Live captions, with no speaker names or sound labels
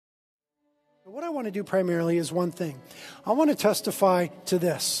What I want to do primarily is one thing. I want to testify to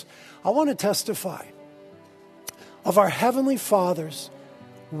this. I want to testify of our Heavenly Father's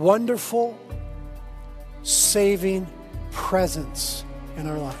wonderful, saving presence in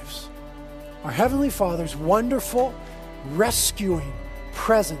our lives. Our Heavenly Father's wonderful, rescuing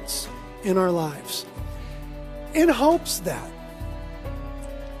presence in our lives. In hopes that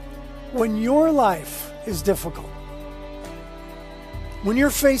when your life is difficult, when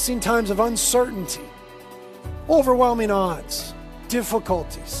you're facing times of uncertainty, overwhelming odds,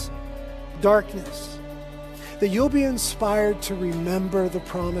 difficulties, darkness, that you'll be inspired to remember the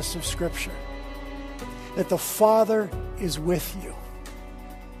promise of Scripture, that the Father is with you.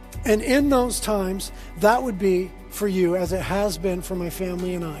 And in those times, that would be for you, as it has been for my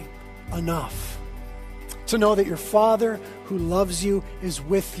family and I, enough. To know that your Father who loves you is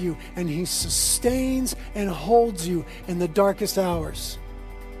with you, and He sustains and holds you in the darkest hours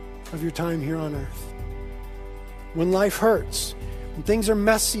of your time here on earth. When life hurts, when things are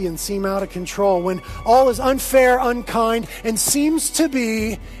messy and seem out of control, when all is unfair, unkind, and seems to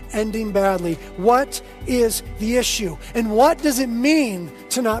be ending badly, what is the issue? And what does it mean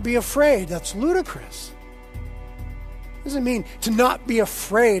to not be afraid? That's ludicrous. What does it mean to not be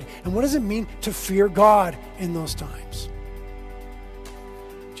afraid? And what does it mean to fear God in those times?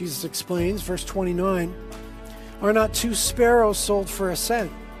 Jesus explains, verse 29, "Are not 2 sparrows sold for a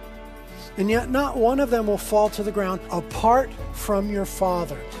cent? And yet not one of them will fall to the ground apart from your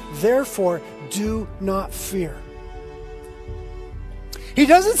Father. Therefore, do not fear." He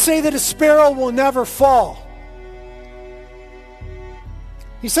doesn't say that a sparrow will never fall.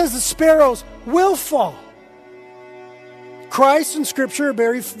 He says the sparrows will fall. Christ and Scripture are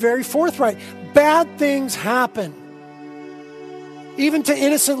very, very forthright. Bad things happen, even to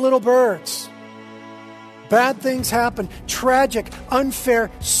innocent little birds. Bad things happen. Tragic,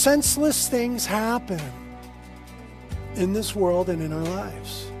 unfair, senseless things happen in this world and in our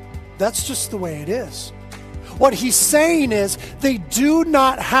lives. That's just the way it is. What he's saying is they do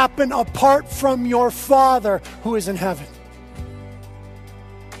not happen apart from your Father who is in heaven.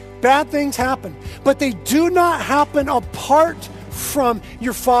 Bad things happen, but they do not happen apart from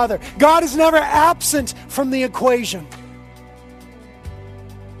your Father. God is never absent from the equation.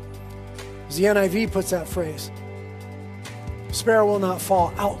 As the NIV puts that phrase, sparrow will not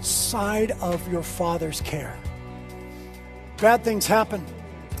fall outside of your Father's care. Bad things happen,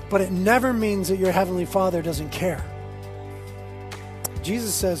 but it never means that your Heavenly Father doesn't care.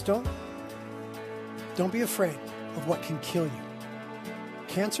 Jesus says, don't be afraid of what can kill you.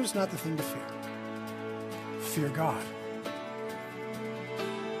 Cancer's not the thing to fear. Fear God.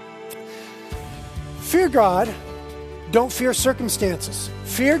 Fear God, don't fear circumstances.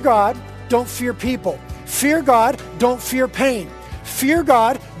 Fear God, don't fear people. Fear God, don't fear pain. Fear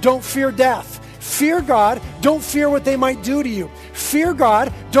God, don't fear death. Fear God, don't fear what they might do to you. Fear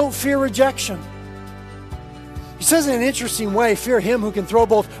God, don't fear rejection. He says in an interesting way, fear Him who can throw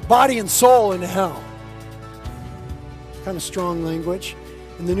both body and soul into hell. Kind of strong language.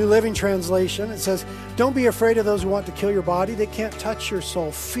 In the New Living Translation, it says, don't be afraid of those who want to kill your body. They can't touch your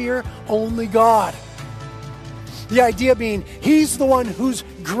soul. Fear only God. The idea being, He's the one who's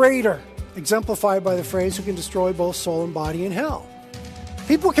greater, exemplified by the phrase, who can destroy both soul and body in hell.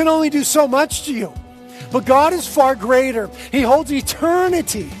 People can only do so much to you, but God is far greater. He holds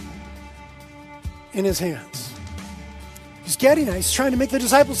eternity in His hands. He's getting at, He's trying to make the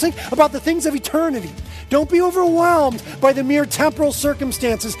disciples think about the things of eternity. Don't be overwhelmed by the mere temporal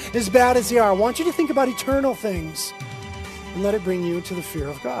circumstances, as bad as they are. I want you to think about eternal things and let it bring you to the fear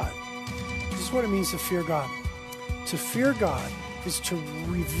of God. This is what it means to fear God. To fear God is to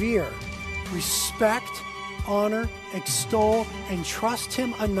revere, respect, honor, extol, and trust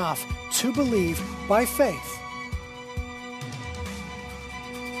Him enough to believe by faith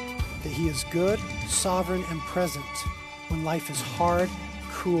that He is good, sovereign, and present when life is hard,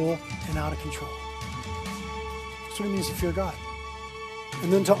 cruel, and out of control. That's what it means to fear God.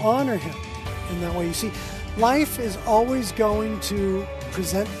 And then to honor Him in that way. You see, life is always going to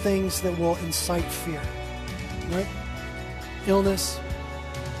present things that will incite fear, right? Illness,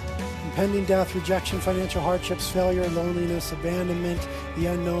 impending death, rejection, financial hardships, failure, loneliness, abandonment, the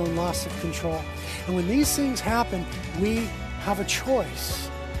unknown, loss of control. And when these things happen, we have a choice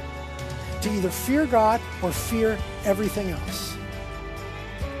to either fear God or fear everything else.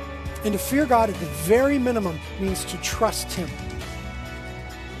 And to fear God at the very minimum means to trust Him.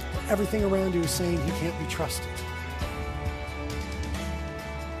 Everything around you is saying He can't be trusted.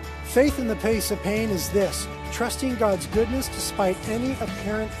 Faith in the face of pain is this: trusting God's goodness despite any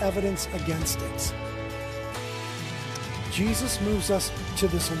apparent evidence against it. Jesus moves us to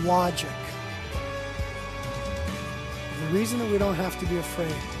this logic reason that we don't have to be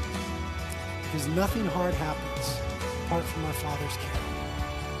afraid is nothing hard happens apart from our Father's care.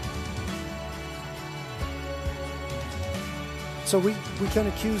 So we can't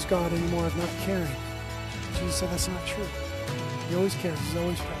accuse God anymore of not caring. Jesus said that's not true. He always cares. He's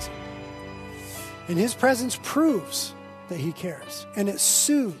always present. And his presence proves that he cares, and it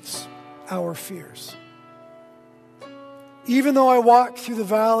soothes our fears. Even though I walk through the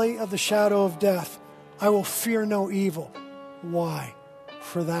valley of the shadow of death, I will fear no evil. Why?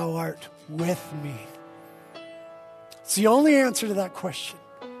 For thou art with me. It's the only answer to that question.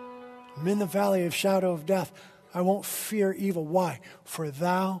 I'm in the valley of shadow of death. I won't fear evil. Why? For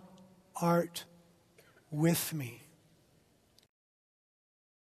thou art with me.